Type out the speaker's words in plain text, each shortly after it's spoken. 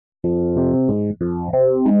Welcome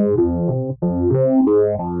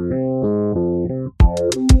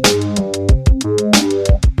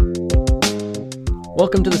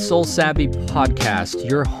to the Soul Savvy Podcast,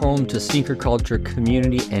 your home to sneaker culture,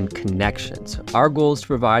 community, and connections. Our goal is to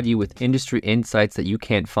provide you with industry insights that you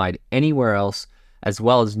can't find anywhere else, as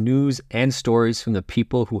well as news and stories from the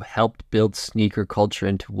people who helped build sneaker culture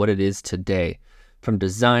into what it is today. From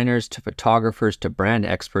designers to photographers to brand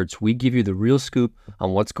experts, we give you the real scoop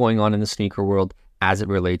on what's going on in the sneaker world as it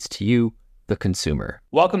relates to you, the consumer.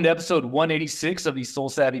 Welcome to episode 186 of the Soul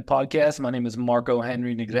Savvy Podcast. My name is Marco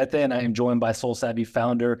Henry Negrete, and I am joined by Soul Savvy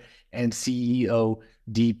founder and CEO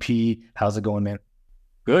DP. How's it going, man?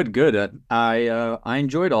 Good. I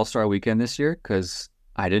enjoyed All-Star Weekend this year because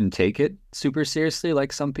I didn't take it super seriously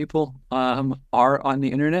like some people are on the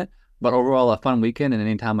internet. But overall, a fun weekend, and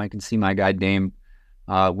anytime I can see my guy Dame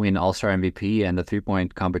win All-Star MVP and the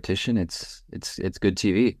three-point competition, it's good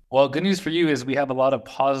TV. Well, good news for you is we have a lot of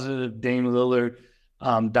positive Dame Lillard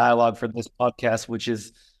dialogue for this podcast, which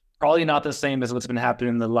is probably not the same as what's been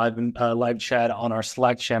happening in the live chat on our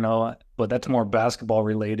Slack channel, but that's more basketball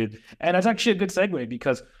related. And that's actually a good segue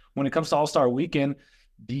because when it comes to All-Star Weekend,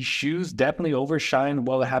 these shoes definitely overshine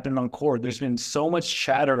what happened on court. There's been so much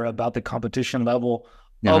chatter about the competition level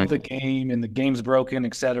of the game and the game's broken,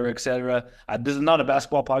 et cetera, et cetera. This is not a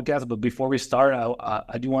basketball podcast, but before we start,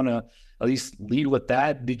 I do want to at least lead with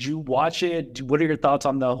that. Did you watch it? What are your thoughts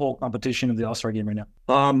on the whole competition of the All-Star game right now?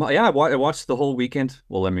 Yeah, I watched the whole weekend.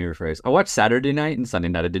 Well, let me rephrase. I watched Saturday night and Sunday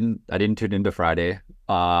night. I didn't tune into Friday.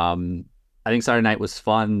 I think Saturday night was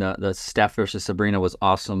fun. The Steph versus Sabrina was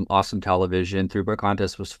awesome television. Three-point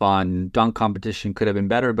contest was fun. Dunk competition could have been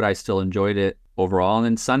better, but I still enjoyed it overall. And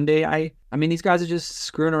then Sunday, I mean, these guys are just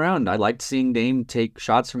screwing around. I liked seeing Dame take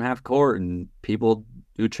shots from half court and people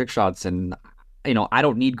do trick shots. And, I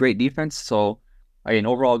don't need great defense. So,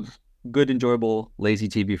 overall, good, enjoyable, lazy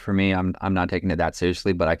TV for me. I'm not taking it that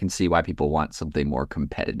seriously, but I can see why people want something more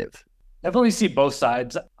competitive. Definitely see both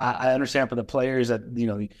sides. I understand for the players that, you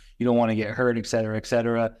don't want to get hurt, et cetera, et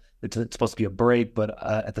cetera. It's supposed to be a break, but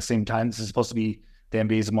at the same time, this is supposed to be the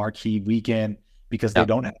NBA's marquee weekend because they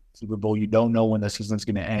don't have the Super Bowl. You don't know when the season's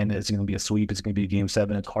going to end. It's going to be a sweep. It's going to be a Game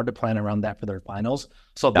 7. It's hard to plan around that for their finals.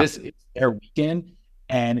 So this is their weekend,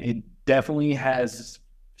 and it definitely has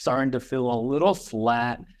starting to feel a little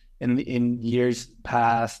flat in years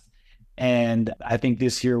past. And I think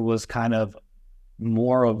this year was kind of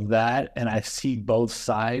more of that, and I see both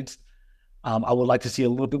sides. I would like to see a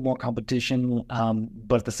little bit more competition,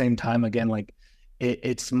 but at the same time, again, like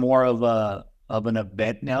it's more of an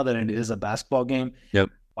event now than it is a basketball game. Yep.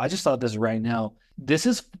 I just thought this right now. This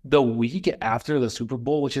is the week after the Super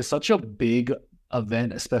Bowl, which is such a big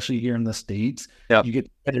event, especially here in the States. Yep. You get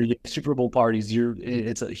Super Bowl parties.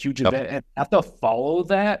 It's a huge event, and have to follow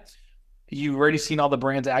that. You've already seen all the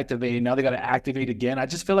brands activated. Now they got to activate again. I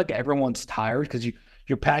just feel like everyone's tired because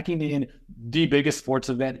you're packing in the biggest sports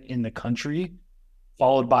event in the country,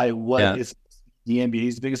 followed by what is the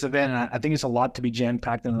NBA's biggest event. And I think it's a lot to be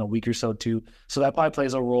jam-packed in a week or so too. So that probably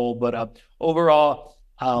plays a role. But overall,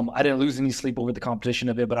 I didn't lose any sleep over the competition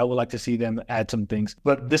of it, but I would like to see them add some things.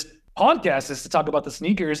 But this podcast is to talk about the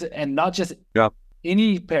sneakers and not just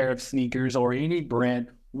any pair of sneakers or any brand,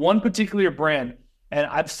 one particular brand. And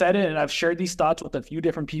I've said it, and I've shared these thoughts with a few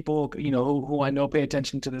different people, who I know pay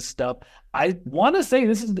attention to this stuff. I want to say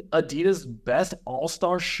this is Adidas' best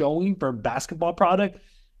All-Star showing for basketball product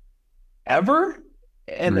ever.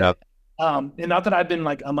 And and not that I've been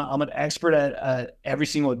I'm an expert at every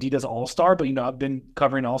single Adidas All-Star, but I've been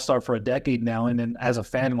covering All-Star for a decade now, and then as a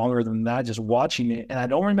fan longer than that, just watching it, and I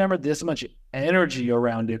don't remember this much energy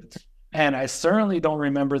around it. And I certainly don't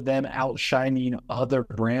remember them outshining other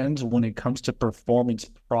brands when it comes to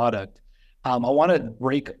performance product. I want to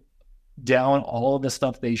break down all of the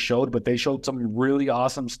stuff they showed, but they showed some really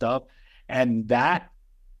awesome stuff. And that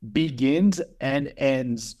begins and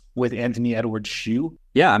ends with Anthony Edwards' shoe.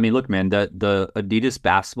 Yeah, I mean, look, man, the Adidas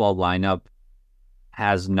basketball lineup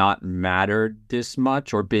has not mattered this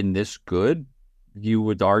much or been this good. You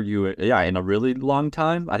would argue, in a really long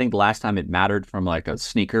time. I think the last time it mattered from like a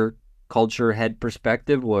sneaker culture head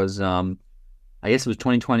perspective was I guess it was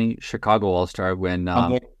 2020 Chicago All-Star when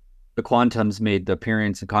the Quantums made the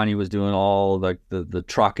appearance and Kanye was doing all the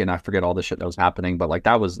truck and I forget all the shit that was happening, but like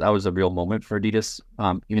that was a real moment for Adidas,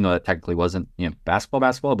 even though that technically wasn't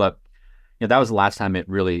basketball, but that was the last time it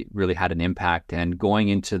really had an impact. And going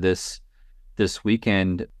into this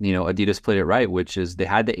weekend, Adidas played it right, which is they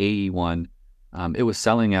had the AE1. It was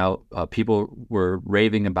selling out. People were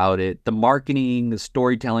raving about it. The marketing, the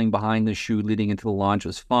storytelling behind the shoe leading into the launch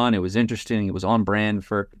was fun. It was interesting. It was on brand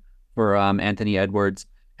for Anthony Edwards.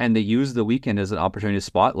 and they use the weekend as an opportunity to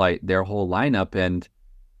spotlight their whole lineup. And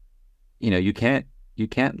you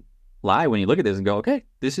can't lie when you look at this and go, okay,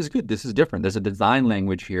 this is good, this is different. There's a design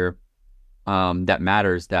language here that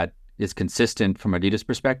matters, that is consistent from Adidas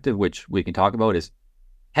perspective, which we can talk about is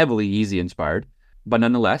heavily Yeezy inspired, but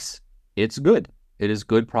nonetheless, it's good. It is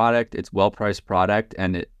good product. It's well-priced product,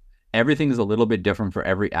 and everything is a little bit different for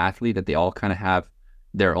every athlete, that they all kind of have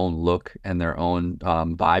their own look and their own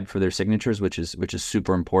vibe for their signatures, which is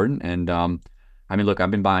super important. And I mean, look, I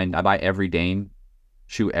buy every Dame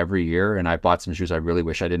shoe every year, and I bought some shoes I really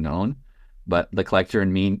wish I didn't own, but the collector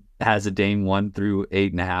in me has a Dame 1 through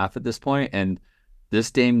 8.5 at this point, and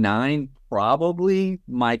this Dame 9 probably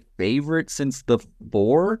my favorite since the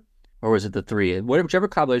 4. Or was it the 3? Whichever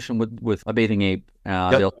collaboration with a Bathing Ape.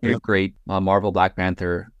 They'll do a great Marvel Black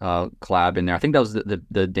Panther collab in there. I think that was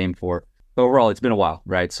the Dame 4. But overall, it's been a while,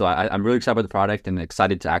 right? So I'm really excited about the product and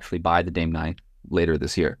excited to actually buy the Dame 9 later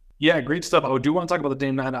this year. Yeah, great stuff. I do want to talk about the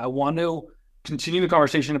Dame 9. I want to continue the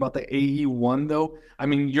conversation about the AE1, though. I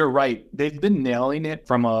mean, you're right. They've been nailing it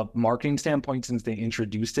from a marketing standpoint since they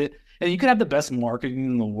introduced it. And you could have the best marketing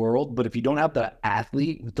in the world, but if you don't have the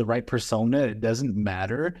athlete with the right persona, it doesn't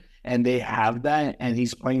matter. And they have that, and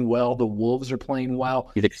he's playing well. The Wolves are playing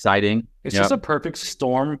well. He's exciting. It's just a perfect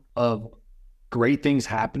storm of great things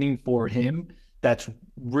happening for him that's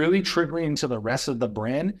really triggering into the rest of the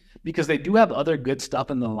brand, because they do have other good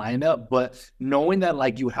stuff in the lineup. But knowing that,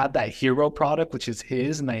 like, you have that hero product, which is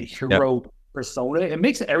his, and that hero persona, it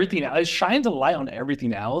makes everything, it shines a light on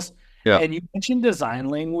everything else. Yeah. And you mentioned design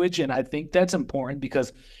language, and I think that's important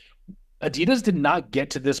because Adidas did not get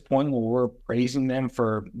to this point where we're praising them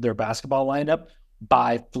for their basketball lineup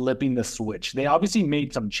by flipping the switch. They obviously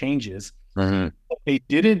made some changes. Mm-hmm. But they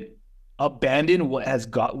didn't abandon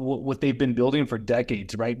what they've been building for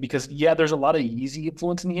decades, right? Because there's a lot of Yeezy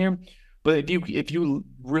influence in here, but if you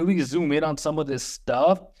really zoom in on some of this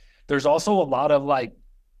stuff, there's also a lot of like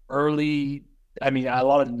a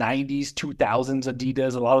lot of 90s, 2000s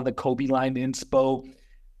Adidas, a lot of the Kobe line inspo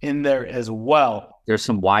in there as well. There's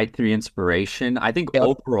some Y3 inspiration. I think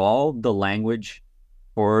overall, the language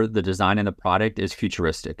for the design and the product is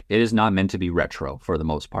futuristic. It is not meant to be retro for the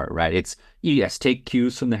most part, right? It's, yes, take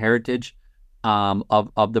cues from the heritage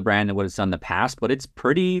of the brand and what it's done in the past, but it's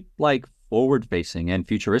pretty like forward-facing and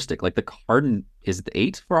futuristic. Like the Harden, is the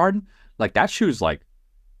 8 for Harden? Like that shoe's like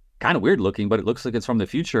kind of weird looking, but it looks like it's from the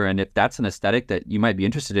future. And if that's an aesthetic that you might be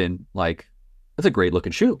interested in, like, that's a great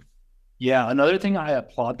looking shoe. Yeah, another thing I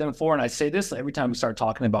applaud them for, and I say this every time we start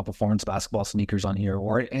talking about performance basketball sneakers on here,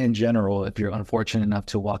 or in general, if you're unfortunate enough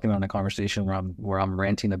to walk in on a conversation where I'm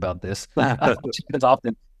ranting about this, which happens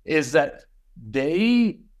often, is that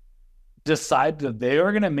they decide that they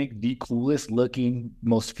are going to make the coolest looking,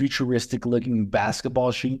 most futuristic looking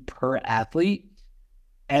basketball shoe per athlete.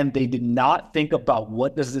 And they did not think about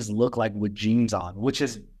what does this look like with jeans on, which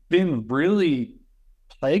has been really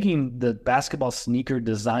plaguing the basketball sneaker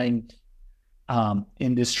design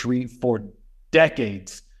industry for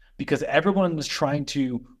decades, because everyone was trying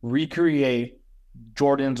to recreate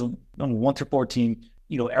Jordan's 1 through 14,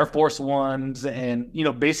 Air Force Ones, and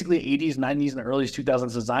basically 80s, 90s, and early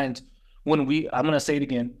 2000s designs. I'm going to say it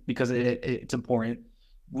again because it's important.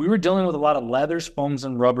 We were dealing with a lot of leathers, foams,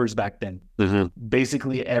 and rubbers back then. Mm-hmm.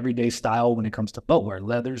 Basically everyday style when it comes to footwear,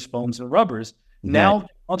 leathers, foams, and rubbers. Mm-hmm. Now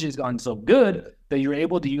technology has gotten so good that you're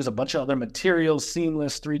able to use a bunch of other materials,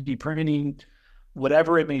 seamless 3D printing,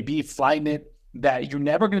 whatever it may be, Flyknit, that you're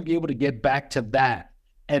never going to be able to get back to that.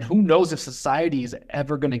 And who knows if society is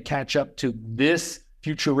ever going to catch up to this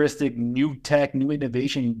futuristic new tech, new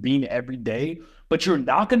innovation being every day. But you're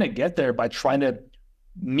not going to get there by trying to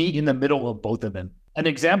meet in the middle of both of them. An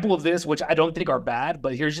example of this, which I don't think are bad,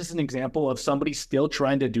 but here's just an example of somebody still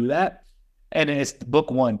trying to do that. And it's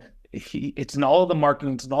book 1. It's in all of the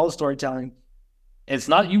marketing, it's in all the storytelling. It's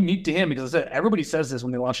not unique to him because everybody says this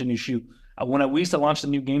when they launch a new shoe. When we used to launch the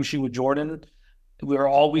new game shoe with Jordan, we were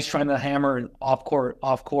always trying to hammer off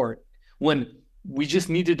court, when we just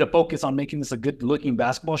needed to focus on making this a good looking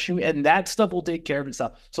basketball shoe, and that stuff will take care of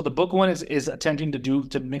itself. So the book 1 is attempting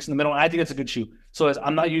to mix in the middle, and I think it's a good shoe. So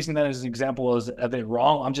I'm not using that as an example of it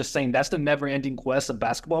wrong. I'm just saying that's the never ending quest of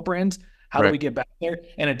basketball brands. How do we get back there?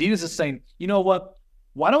 And Adidas is saying, you know what?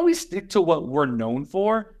 Why don't we stick to what we're known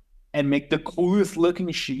for and make the coolest looking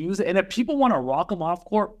shoes? And if people want to rock them off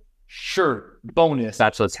court, sure, bonus.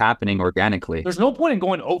 That's what's happening organically. There's no point in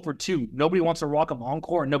going 0 for 2. Nobody wants to rock them on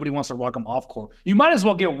court, and nobody wants to rock them off court. You might as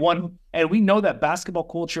well get one. And we know that basketball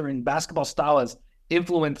culture and basketball style has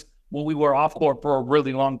influenced what we were off court for a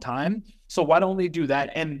really long time. So why don't they do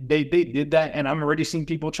that? And they did that. And I'm already seeing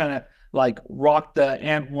people trying to like rock the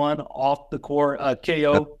Ant One off the court.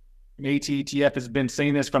 KO from ATETF has been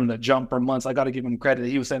saying this from the jump for months. I got to give him credit.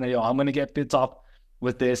 He was saying, "Yo, I'm going to get fits off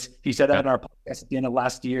with this." He said that Yeah. in our podcast at the end of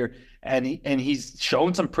last year, and he's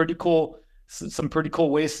shown some pretty cool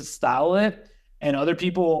ways to style it. And other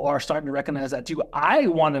people are starting to recognize that too. I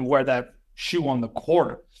want to wear that shoe on the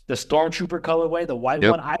court, the Stormtrooper colorway, the white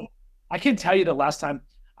Yep. one. I can't tell you the last time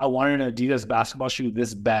I wanted an Adidas basketball shoe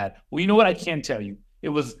this bad. Well, you know what? I can tell you. It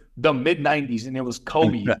was the mid 90s and it was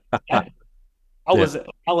Kobe. I was in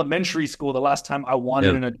elementary school the last time I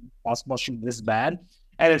wanted an Adidas basketball shoe this bad.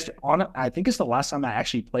 And I think it's the last time I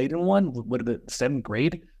actually played in one, would have been 7th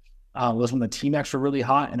grade. Was when the T-Max were really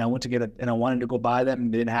hot, and I went to get and I wanted to go buy them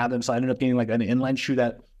and didn't have them, so I ended up getting like an inline shoe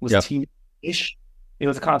that was T-ish. It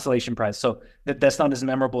was a consolation prize, so that's not as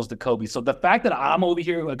memorable as the Kobe. So the fact that I'm over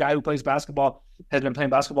here, a guy who plays basketball, has been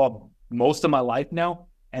playing basketball most of my life now,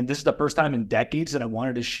 and this is the first time in decades that I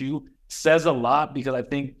wanted a shoe, says a lot, because I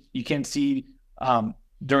think you can't see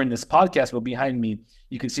during this podcast, but behind me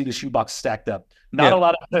you can see the shoebox stacked up. Not a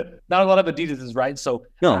lot of Adidas's, right? So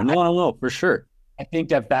no, for sure. I think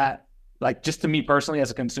that like, just to me personally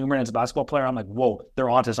as a consumer and as a basketball player, I'm like, whoa,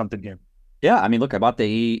 they're onto something here. Yeah, I mean, look, I bought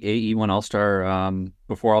the AE1 All-Star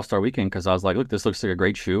before All-Star Weekend because I was like, look, this looks like a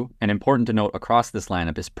great shoe. And important to note, across this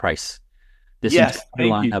lineup is price. This entire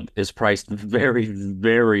lineup is priced very,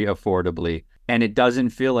 very affordably. And it doesn't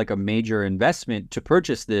feel like a major investment to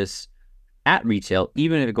purchase this at retail,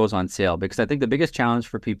 even if it goes on sale. Because I think the biggest challenge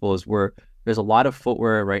for people is there's a lot of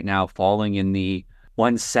footwear right now falling in the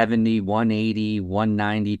 170, 180,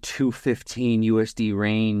 190, 215 USD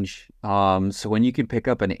range. So when you can pick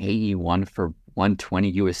up an AE1 for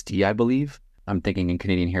 120 USD, I believe, I'm thinking in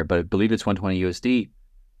Canadian here, but I believe it's 120 USD,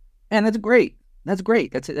 and that's great. That's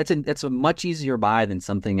great. That's a much easier buy than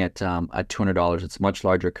something at $200. It's a much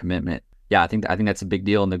larger commitment. Yeah, I think that's a big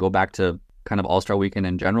deal. And to go back to kind of All-Star Weekend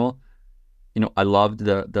in general, I loved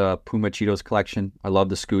the Puma Cheetos collection. I love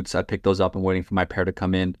the Scoots. I picked those up and waiting for my pair to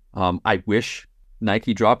come in. I wish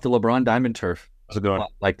Nike dropped the LeBron Diamond Turf. That's a good one.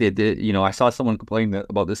 Like they did, I saw someone complain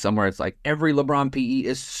about this somewhere. It's like every LeBron PE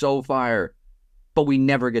is so fire, but we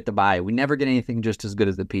never get to buy. We never get anything just as good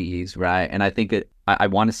as the PEs, right? And I think I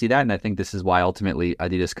want to see that, and I think this is why ultimately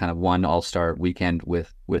Adidas kind of won All-Star Weekend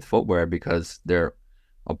with footwear, because their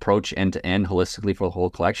approach end to end holistically for the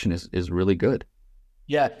whole collection is really good.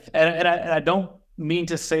 Yeah, and I don't mean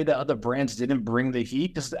to say that other brands didn't bring the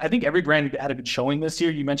heat, because I think every brand had a good showing this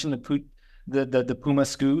year. You mentioned the Puma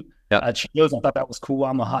Scoot. Cheetos, I thought that was cool.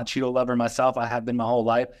 I'm a hot Cheeto lover myself. I have been my whole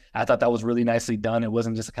life. I thought that was really nicely done. It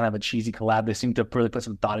wasn't just kind of a cheesy collab. They seemed to really put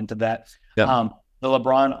some thought into that. The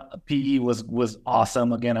LeBron PE was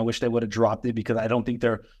awesome. Again, I wish they would have dropped it, because I don't think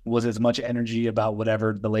there was as much energy about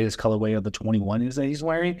whatever the latest colorway of the 21 is that he's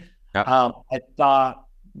wearing. I thought,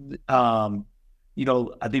 I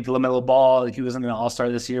think the LaMelo Ball, he wasn't an all-star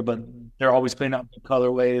this year, but they're always playing out new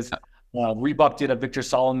colorways. Reebok did a Victor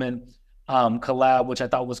Solomon collab, which I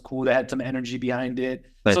thought was cool. They had some energy behind it.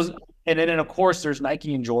 So, and then of course there's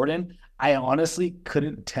Nike and Jordan. I honestly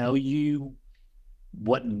couldn't tell you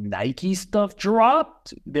what Nike stuff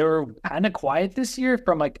dropped. They were kind of quiet this year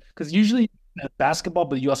because usually basketball,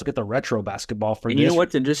 but you also get the retro basketball for this. You know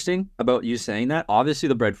what's interesting about you saying that? Obviously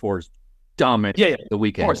the Bread 4 is dominant the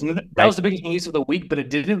weekend. Of course. That was the biggest release of the week, but it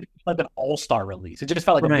didn't feel like an all-star release. It just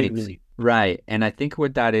felt like a big release. Right. And I think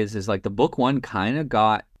what that is like the book one kind of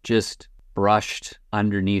got just brushed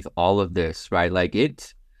underneath all of this, right? Like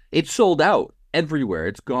it sold out everywhere.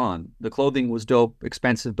 It's gone. The clothing was dope,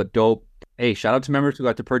 expensive, but dope. Hey, shout out to members who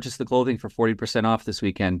got to purchase the clothing for 40% off this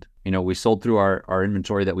weekend. We sold through our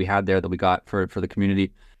inventory that we had there that we got for the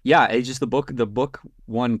community. Yeah, it's just the book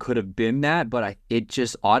one could have been that, but it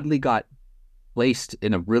just oddly got placed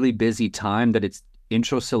in a really busy time that its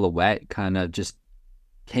intro silhouette kind of just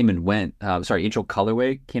came and went. Intro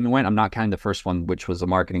colorway came and went. I'm not counting the first one, which was a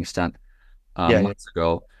marketing stunt months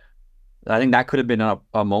ago. I think that could have been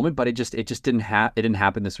a moment, but it didn't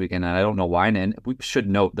happen this weekend, and I don't know why. And we should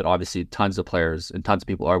note that obviously tons of players and tons of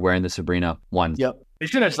people are wearing the Sabrina one. Yep, they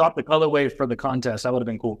should have stopped the colorway for the contest. That would have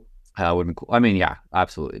been cool. That would have been cool. I mean, yeah,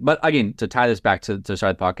 absolutely. But again, to tie this back to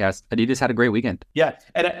start the podcast, Adidas had a great weekend. Yeah,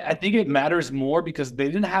 and I think it matters more because they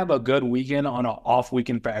didn't have a good weekend on an off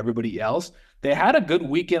weekend for everybody else. They had a good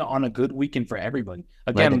weekend on a good weekend for everybody.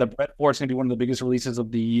 Again, the Bread 4 is going to be one of the biggest releases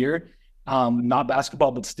of the year. Not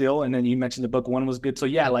basketball, but still. And then you mentioned the book one was good. So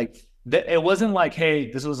yeah, it wasn't like, hey,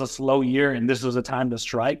 this was a slow year and this was a time to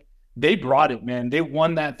strike. They brought it, man. They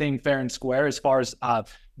won that thing fair and square as far as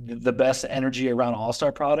the best energy around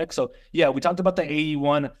all-star products. So yeah, we talked about the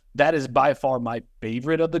AE1. That is by far my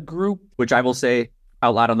favorite of the group. Which I will say,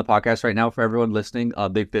 out loud on the podcast right now for everyone listening.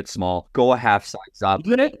 They fit small. Go a half size up.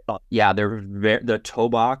 Yeah, the toe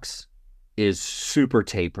box is super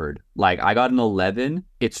tapered. Like I got an 11.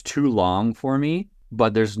 It's too long for me,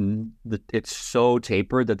 but it's so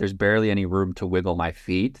tapered that there's barely any room to wiggle my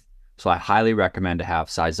feet. So I highly recommend a half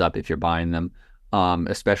size up if you're buying them,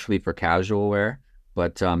 especially for casual wear.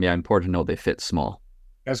 But yeah, important to note they fit small.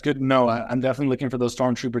 That's good to know. I'm definitely looking for those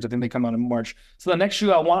Stormtroopers. I think they come out in March. So the next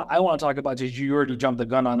shoe I want to talk about is you already jumped the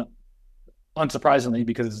gun on, unsurprisingly,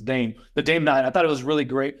 because it's Dame. The Dame 9. I thought it was really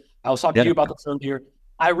great. I was talking to you about this earlier.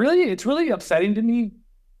 It's really upsetting to me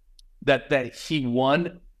that he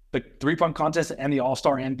won the 3-point contest and the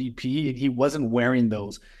All-Star MVP, and he wasn't wearing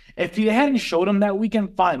those. If he hadn't showed them that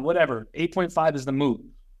weekend, fine, whatever. 8.5 is the move.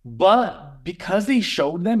 But because they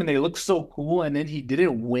showed them and they looked so cool, and then he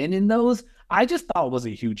didn't win in those, I just thought it was a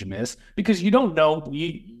huge miss, because you don't know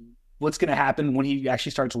what's going to happen when he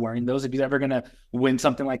actually starts wearing those, if he's ever going to win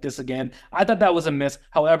something like this again. I thought that was a miss.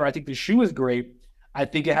 However, I think the shoe is great. I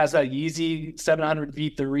think it has a Yeezy 700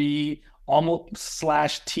 V3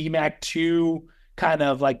 almost / T-Mac 2 kind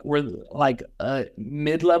of like a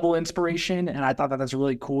mid-level inspiration, and I thought that's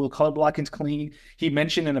really cool. Color blocking's clean. He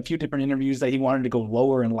mentioned in a few different interviews that he wanted to go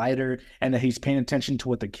lower and lighter, and that he's paying attention to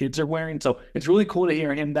what the kids are wearing. So it's really cool to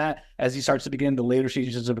hear him that as he starts to begin the later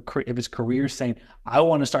stages of his career, saying, I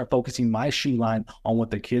want to start focusing my shoe line on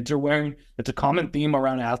what the kids are wearing. It's a common theme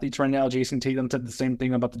around athletes right now. Jason Tatum said the same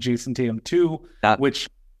thing about the Jason Tatum 2, which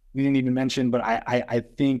we didn't even mention, but I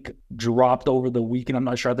think dropped over the weekend. I'm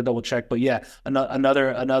not sure. I have to double check, but yeah,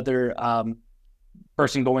 another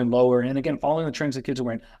person going lower. And again, following the trends the kids are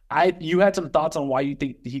wearing. You had some thoughts on why you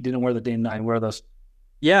think he didn't wear the Dame 9. Where are those?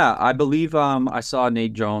 Yeah, I believe I saw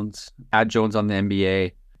Nate Jones, @Jones on the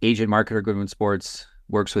NBA, agent marketer, Goodwin Sports,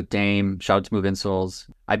 works with Dame. Shout out to Move Insoles.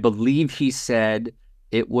 I believe he said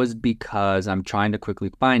it was because, I'm trying to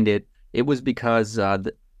quickly find it, it was because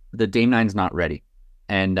the Dame 9's not ready.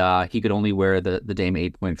 And he could only wear the Dame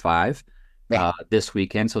 8.5 this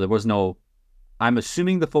weekend. So there was no, I'm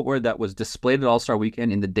assuming the footwear that was displayed at All-Star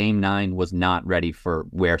Weekend in the Dame 9 was not ready for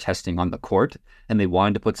wear testing on the court. And they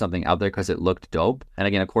wanted to put something out there because it looked dope. And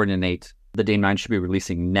again, according to Nate, the Dame 9 should be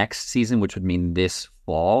releasing next season, which would mean this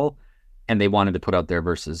fall. And they wanted to put out there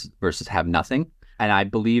versus have nothing. And I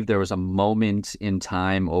believe there was a moment in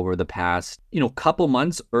time over the past, couple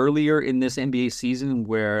months earlier in this NBA season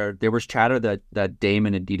where there was chatter that Dame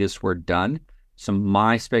and Adidas were done. So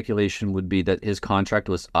my speculation would be that his contract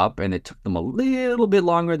was up and it took them a little bit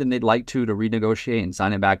longer than they'd like to renegotiate and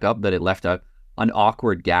sign it back up, that it left an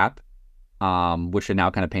awkward gap, which they're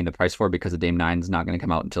now kind of paying the price for, because the Dame 9 is not going to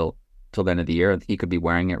come out until the end of the year. He could be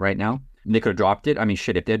wearing it right now. And they could have dropped it. I mean,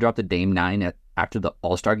 shit, if they had dropped the Dame 9 after the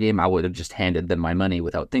All-Star game, I would have just handed them my money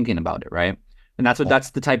without thinking about it, right? And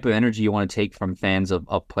that's the type of energy you want to take from fans of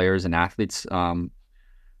players and athletes.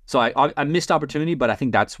 So I missed opportunity, but I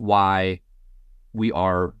think that's why we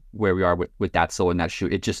are where we are with that sole and that shoe.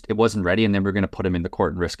 It wasn't ready, and then we're going to put him in the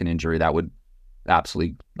court and risk an injury. That would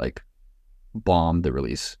absolutely bomb the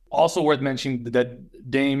release. Also worth mentioning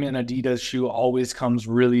that Dame and Adidas shoe always comes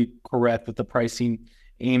really correct with the pricing,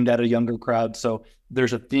 aimed at a younger crowd. So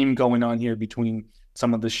there's a theme going on here between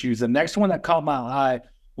some of the shoes. The next one that caught my eye,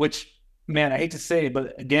 which, man, I hate to say it,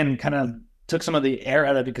 but again, kind of took some of the air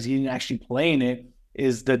out of it because he didn't actually play in it,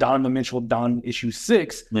 is the Donovan Mitchell Don issue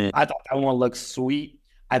 6. Man. I thought that one looked sweet.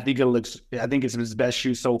 I think it's his best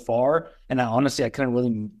shoe so far. And honestly, I couldn't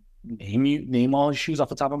really name all his shoes off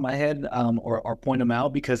the top of my head, or point them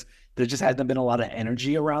out, because there just hasn't been a lot of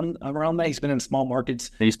energy around that. He's been in small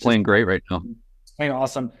markets. He's playing great right now. Playing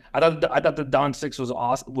awesome. I thought the Don 6 was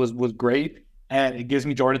awesome, was great, and it gives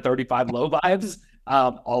me Jordan 35 low vibes.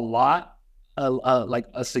 A lot, like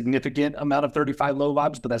a significant amount of 35 low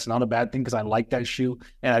vibes, but that's not a bad thing because I like that shoe,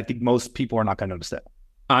 and I think most people are not going to notice that.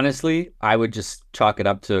 Honestly, I would just chalk it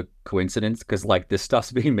up to coincidence, because this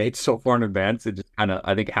stuff's being made so far in advance. It just kind of,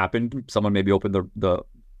 I think, happened. Someone maybe opened the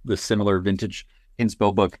similar vintage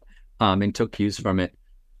inspo book and took cues from it.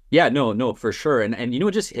 Yeah, no, for sure. And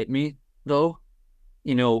what just hit me though,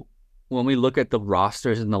 when we look at the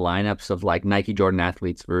rosters and the lineups of Nike Jordan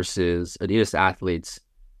athletes versus Adidas athletes,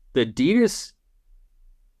 the Adidas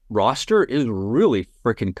roster is really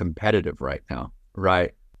freaking competitive right now,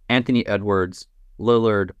 right? Anthony Edwards,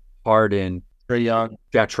 Lillard, Harden, Trae Young.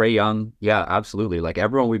 Yeah, Trae Young. Yeah, absolutely.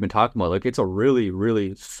 Everyone we've been talking about, it's a really,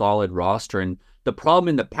 really solid roster. And the problem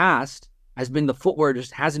in the past has been the footwear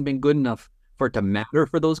just hasn't been good enough for it to matter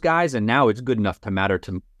for those guys. And now it's good enough to matter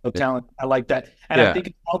to talent. I like that. And I think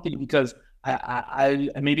it's healthy because I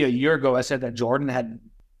maybe a year ago, I said that Jordan had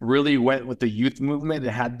really went with the youth movement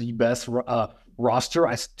and had the best roster.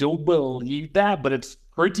 I still believe that, but it's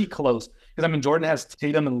pretty close. Because I mean, Jordan has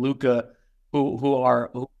Tatum and Luka, who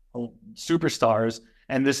are superstars,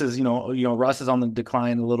 and this is Russ is on the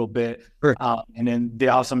decline a little bit, Sure. and then they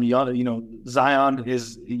have some young, Zion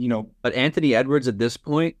is But Anthony Edwards at this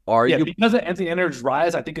point, are yeah, you because of Anthony Edwards'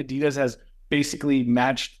 rise, I think Adidas has basically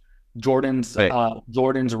matched Jordan's right?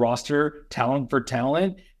 Jordan's roster talent for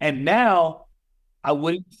talent, and now I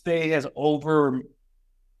wouldn't say has overrode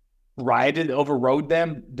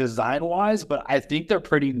them design wise, but I think they're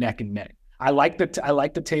pretty neck and neck. I like the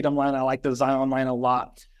Tatum line, I like the Zion line a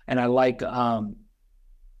lot, and I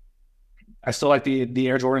still like the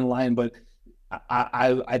Air Jordan line, but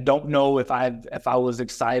I don't know if I was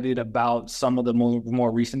excited about some of the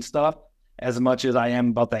more recent stuff as much as I am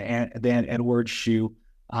about the Edwards shoe.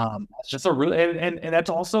 It's just a really and that's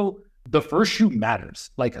also the first shoe matters.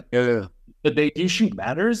 Like Yeah. the debut shoe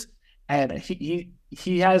matters, and he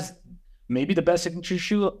has maybe the best signature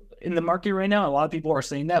shoe in the market right now. A lot of people are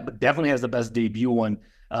saying that, but definitely has the best debut one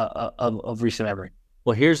of recent memory.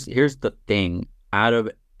 Well, here's the thing. Out of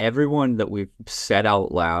everyone that we've said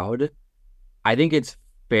out loud, I think it's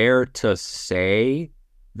fair to say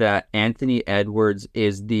that Anthony Edwards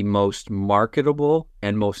is the most marketable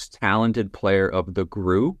and most talented player of the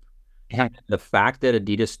group. And the fact that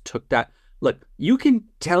Adidas took that, look, you can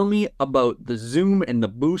tell me about the zoom and the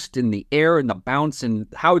boost in the air and the bounce and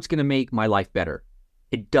how it's going to make my life better.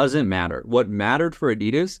 It doesn't matter. What mattered for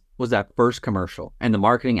Adidas was that first commercial and the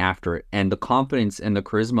marketing after it, and the confidence and the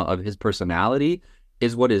charisma of his personality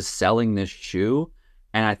is what is selling this shoe.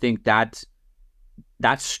 And I think that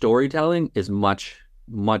storytelling is much,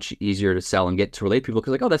 much easier to sell and get to relate to people,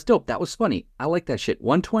 because like, oh, that's dope. That was funny. I like that shit.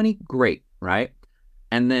 120, great, right?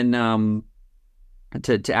 And then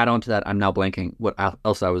to add on to that, I'm now blanking what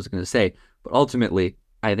else I was going to say. But ultimately,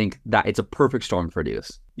 I think that it's a perfect storm for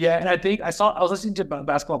Adidas. Yeah, and I was listening to a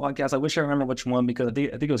basketball podcast. I wish I remember which one, because I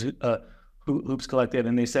think it was Hoops Collective,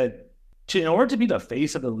 and they said, in order to be the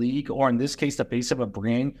face of the league, or in this case, the face of a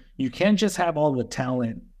brand, you can't just have all the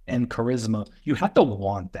talent and charisma. You have to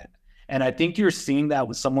want that. And I think you're seeing that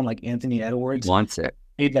with someone like Anthony Edwards. Wants it.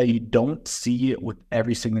 That you don't see it with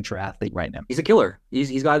every signature athlete right now. He's a killer.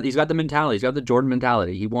 He's got the mentality. He's got the Jordan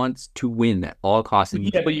mentality. He wants to win at all costs.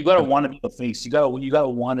 Yeah, but you got to want to be the face. You got to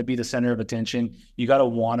want to be the center of attention. You got to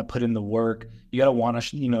want to put in the work. You got to want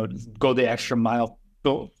to go the extra mile,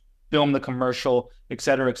 film the commercial, et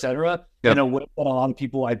cetera, yep. in a way that a lot of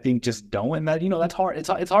people, I think, just don't. And that that's hard.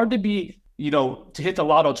 It's hard to be to hit the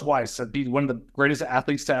lotto twice, to be one of the greatest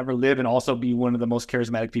athletes to ever live, and also be one of the most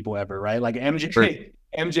charismatic people ever, right? Like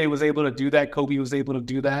MJ was able to do that. Kobe was able to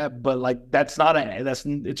do that. But like, it's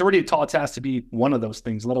already a tall task to be one of those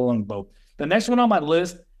things, let alone both. The next one on my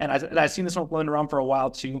list, and I've seen this one floating around for a while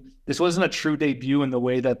too. This wasn't a true debut in the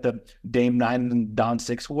way that the Dame 9 and Don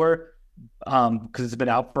 6 were, because it's been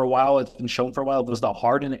out for a while. It's been shown for a while. It was the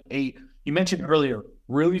Harden 8. You mentioned earlier,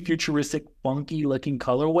 really futuristic, funky looking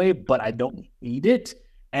colorway, but I don't need it.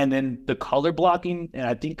 And then the color blocking, and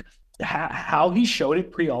I think how he showed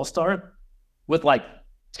it pre-All-Star with like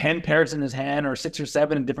 10 pairs in his hand, or 6 or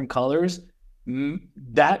 7 in different colors,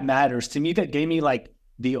 that matters to me. That gave me like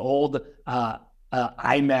the old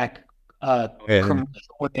iMac commercial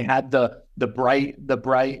when they had the bright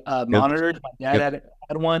monitors. My dad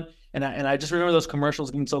had one. And I just remember those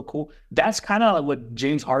commercials being so cool. That's kind of what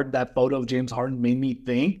that photo of James Harden made me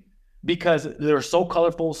think, because they're so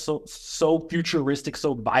colorful, so futuristic,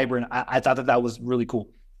 so vibrant. I thought that was really cool.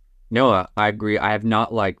 No, I agree. I have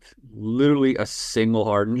not liked literally a single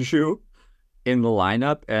Harden shoe in the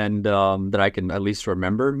lineup, and that I can at least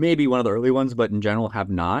remember. Maybe one of the early ones, but in general have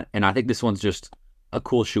not. And I think this one's just a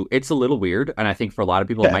cool shoe. It's a little weird, and I think for a lot of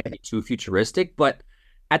people it might be too futuristic, but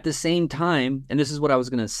at the same time, and this is what I was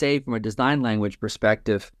going to say from a design language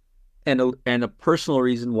perspective, and a personal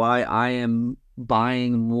reason why I am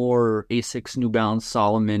buying more Asics, New Balance,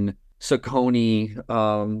 Solomon, Saucony,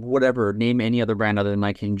 whatever, name any other brand other than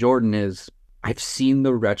Nike and Jordan, is I've seen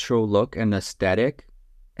the retro look and aesthetic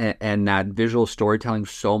and that visual storytelling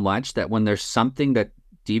so much that when there's something that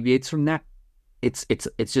deviates from that, it's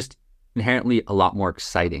just inherently a lot more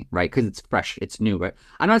exciting, right? Because it's fresh, it's new, right?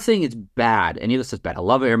 I'm not saying it's bad. Any of this is bad. I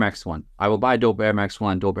love Air Max 1. I will buy dope Air Max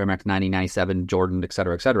 1, dope Air Max 90, 97, Jordan, et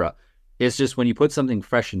cetera, et cetera. It's just when you put something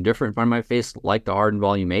fresh and different in front of my face, like the Harden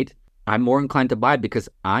Volume 8, I'm more inclined to buy it because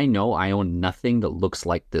I know I own nothing that looks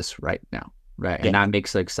like this right now, right? Yeah. And that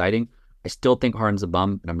makes it exciting. I still think Harden's a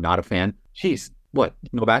bum, and I'm not a fan. Jeez, what?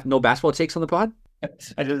 No basketball takes on the pod?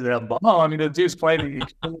 I just a bum. I mean, the dude's playing.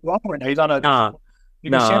 He's on a.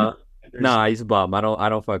 Nah, he's a bum. I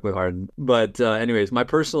don't fuck with Harden. But anyways, my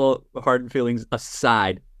personal Harden feelings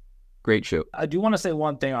aside, Great shoe. I do want to say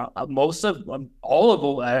one thing. Most of all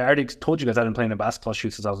of I already told you guys I've been playing a basketball shoe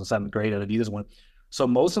since I was in seventh grade at Adidas one. So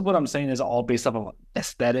most of what I'm saying is all based off of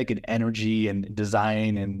aesthetic and energy and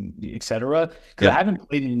design and etc. Because I haven't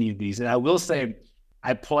played any of these, and I will say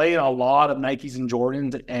I played a lot of Nikes and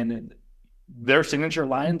Jordans, and their signature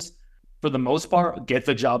lines for the most part get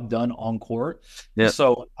the job done on court. Yeah.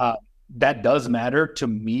 So that does matter to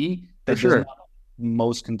me. That does not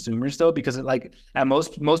most consumers though, because at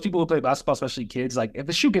most people who play basketball, especially kids, like if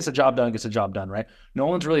a shoe gets a job done, it gets a job done, right? No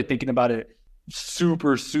one's really thinking about it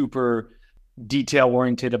super detail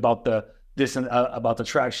oriented about about the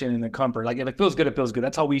traction and the comfort. Like if it feels good, it feels good.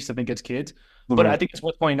 That's how we used to think as kids. Mm-hmm. But I think it's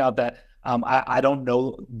worth pointing out that I don't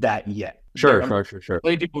know that yet. Sure.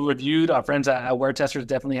 Plenty of people reviewed. Our friends at Wear Testers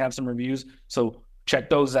definitely have some reviews. So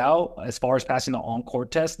check those out. As far as passing the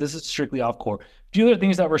on-court test, this is strictly off-court. A few other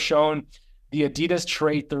things that were shown. The Adidas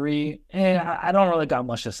Trae 3, I don't really got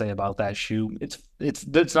much to say about that shoe.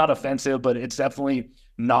 It's not offensive, but it's definitely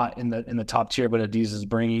not in the top tier. But Adidas is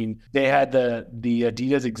bringing. They had the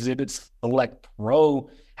Adidas Exhibit Select Pro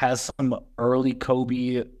has some early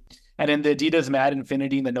Kobe, and then the Adidas Mad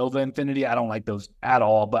Infinity and the Nova Infinity. I don't like those at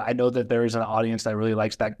all, but I know that there is an audience that really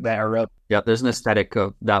likes that era. Yeah, there's an aesthetic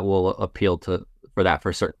that will appeal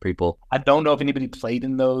for certain people. I don't know if anybody played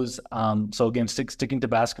in those. So again, sticking to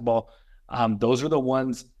basketball. Those are the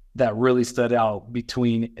ones that really stood out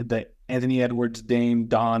between the Anthony Edwards, Dame,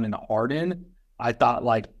 Don, and Harden. I thought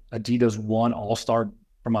like Adidas won All-Star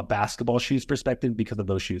from a basketball shoes perspective because of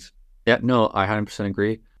those shoes. Yeah, no, I 100%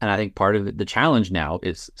 agree. And I think part of it, the challenge now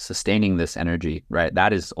is sustaining this energy, right?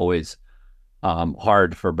 That is always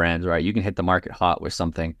hard for brands, right? You can hit the market hot with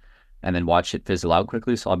something and then watch it fizzle out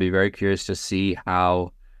quickly. So I'll be very curious to see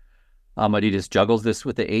how Adidas juggles this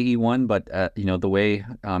with the AE1, but the way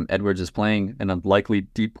Edwards is playing in a likely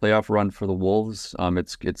deep playoff run for the Wolves,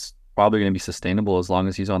 it's probably going to be sustainable as long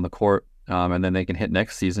as he's on the court, and then they can hit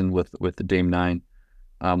next season with the Dame 9,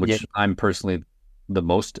 which I'm personally the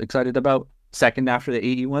most excited about. Second after the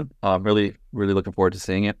AE1, really looking forward to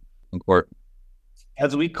seeing it on court.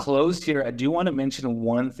 As we close here, I do want to mention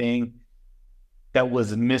one thing that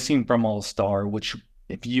was missing from All-Star, which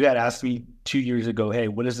if you had asked me 2 years ago, hey,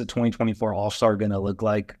 what is the 2024 All-Star going to look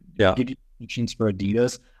like? Yeah. Give you predictions for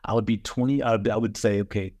Adidas. I would say,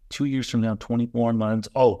 okay, 2 years from now, 24 months.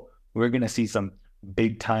 Oh, we're going to see some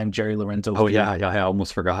big time Jerry Lorenzo. Oh, yeah. I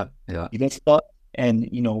almost forgot. Yeah. And,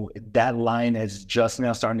 that line is just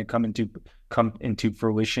now starting to come into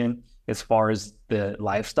fruition as far as the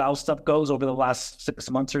lifestyle stuff goes over the last 6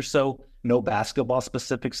 months or so. No basketball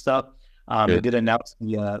specific stuff. They did announce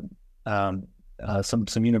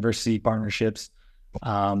some university partnerships.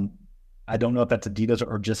 I don't know if that's Adidas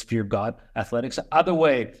or just Fear of God Athletics. Either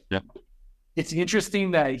way, it's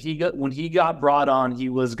interesting that when he got brought on, he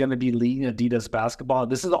was going to be leading Adidas basketball.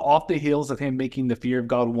 This is off the heels of him making the Fear of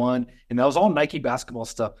God one, and that was all Nike basketball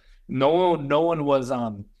stuff. No one was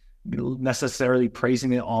necessarily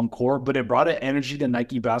praising it on court, but it brought an energy to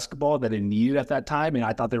Nike basketball that it needed at that time, and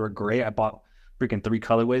I thought they were great. I bought freaking 3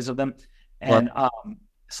 colorways of them, and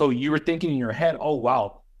so you were thinking in your head, oh,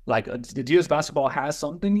 wow, like Adidas basketball has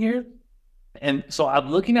something here. And so I'm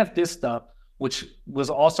looking at this stuff, which was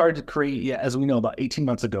all started to create, as we know, about 18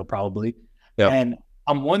 months ago, probably. Yep. And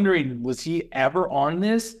I'm wondering, was he ever on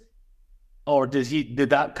this? Or did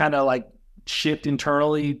that kind of like shift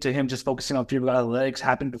internally to him just focusing on Fear of God Athletics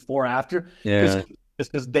happen before or after? Yeah.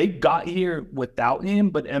 Because they got here without him,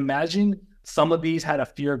 but imagine some of these had a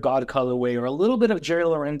Fear of God colorway or a little bit of Jerry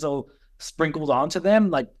Lorenzo sprinkled onto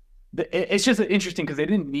them. Like it's just interesting because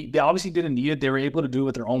they obviously didn't need it. They were able to do it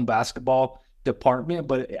with their own basketball department,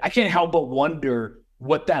 but I can't help but wonder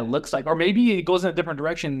what that looks like. Or maybe it goes in a different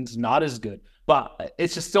direction. It's not as good, but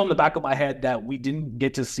it's just still in the back of my head that we didn't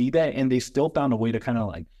get to see that. And they still found a way to kind of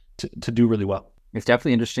like to do really well. It's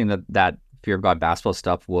definitely interesting that Fear of God basketball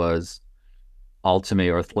stuff was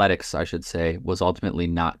athletics, I should say, was ultimately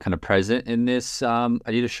not kind of present in this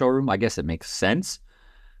Adidas showroom. I guess it makes sense.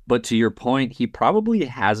 But to your point, he probably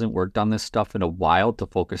hasn't worked on this stuff in a while to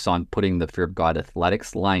focus on putting the Fear of God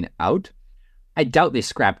Athletics line out. I doubt they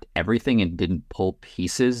scrapped everything and didn't pull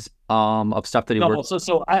pieces of stuff that he worked.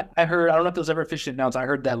 So I heard, I don't know if it was ever officially announced. I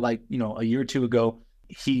heard that a year or two ago,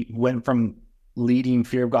 he went from leading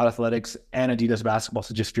Fear of God Athletics and Adidas basketball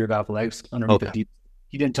to just Fear of God Athletics underneath Adidas.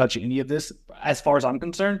 He didn't touch any of this as far as I'm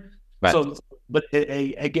concerned. Right. So, but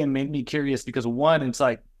it again made me curious because one, it's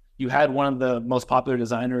like, you had one of the most popular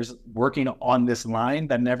designers working on this line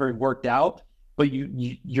that never worked out, but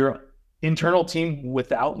your internal team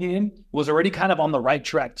without him was already kind of on the right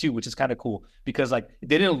track too, which is kind of cool because like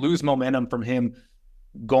they didn't lose momentum from him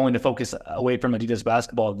going to focus away from Adidas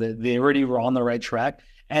basketball. They already were on the right track,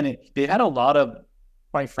 and they had a lot of,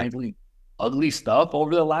 quite frankly, ugly stuff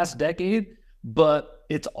over the last decade. But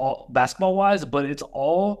it's all basketball wise, but it's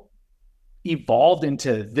all evolved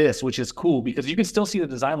into this, which is cool because you can still see the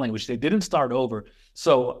design language. They didn't start over.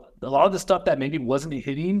 So a lot of the stuff that maybe wasn't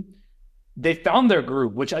hitting, they found their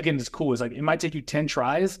groove, which again is cool. It's like it might take you 10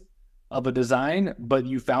 tries of a design, but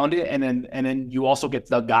you found it, and then you also get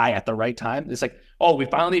the guy at the right time. It's like, oh, we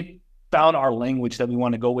finally found our language that we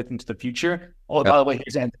want to go with into the future. Oh, by the way,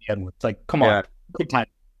 here's Anthony Edwards. It's like, come on, quick time.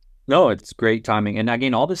 No, it's great timing. And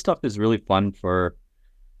again, all this stuff is really fun for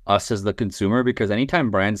us as the consumer, because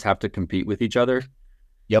anytime brands have to compete with each other,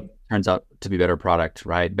 turns out to be better product,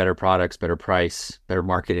 right? Better products, better price, better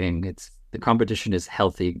marketing. The competition is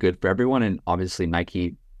healthy, good for everyone. And obviously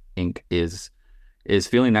Nike Inc. is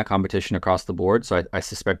feeling that competition across the board. So I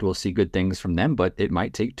suspect we'll see good things from them, but it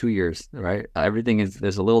might take 2 years, right?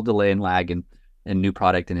 There's a little delay and lag in new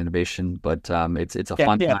product and innovation, but it's a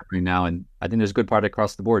fun time right now. And I think there's good product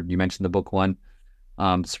across the board. You mentioned the Book One,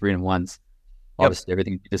 Serena Ones, obviously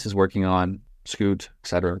everything this is working on, Scoot, et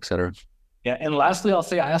cetera, et cetera. Yeah. And lastly, I'll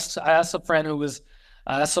say, I asked a friend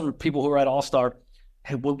I asked some people who were at All-Star,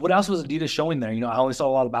 hey, what else was Adidas showing there? I only saw a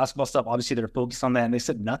lot of basketball stuff. Obviously, they're focused on that. And they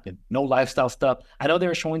said nothing, no lifestyle stuff. I know they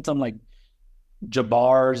were showing some like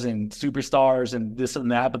Jabars and Superstars and this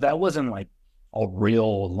and that, but that wasn't like a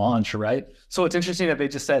real launch, right? So it's interesting that they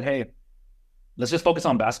just said, hey, let's just focus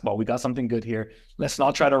on basketball. We got something good here. Let's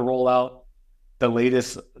not try to roll out the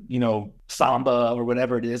latest, Samba or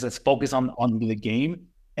whatever it is. Let's focus on the game.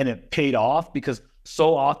 And it paid off because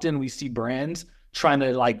so often we see brands trying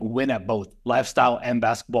to like win at both lifestyle and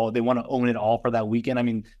basketball. They want to own it all for that weekend. I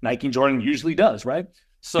mean, Nike and Jordan usually does, right?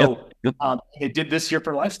 So it did this year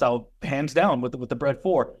for lifestyle, hands down with the Bread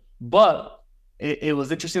 4. But it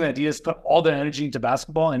was interesting that Adidas put all their energy into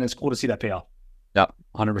basketball, and it's cool to see that pay off. Yeah,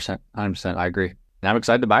 100%. 100%. I agree. And I'm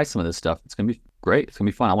excited to buy some of this stuff. It's going to be great. It's going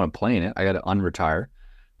to be fun. I want to play in it. I got to unretire.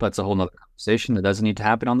 But it's a whole nother conversation that doesn't need to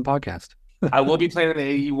happen on the podcast. I will be playing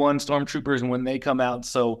the AE1 Stormtroopers when they come out.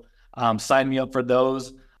 So sign me up for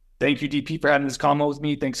those. Thank you, DP, for having this convo with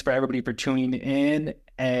me. Thanks for everybody for tuning in.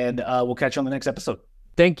 And we'll catch you on the next episode.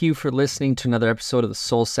 Thank you for listening to another episode of the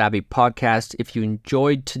Soul Savvy podcast. If you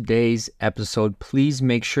enjoyed today's episode, please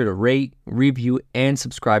make sure to rate, review, and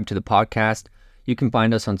subscribe to the podcast. You can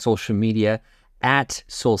find us on social media at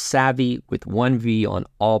Soul Savvy with 1V on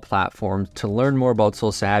all platforms. To learn more about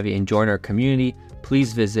Soul Savvy and join our community,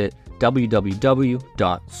 please visit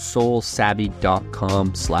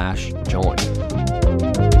www.soulsavvy.com/join.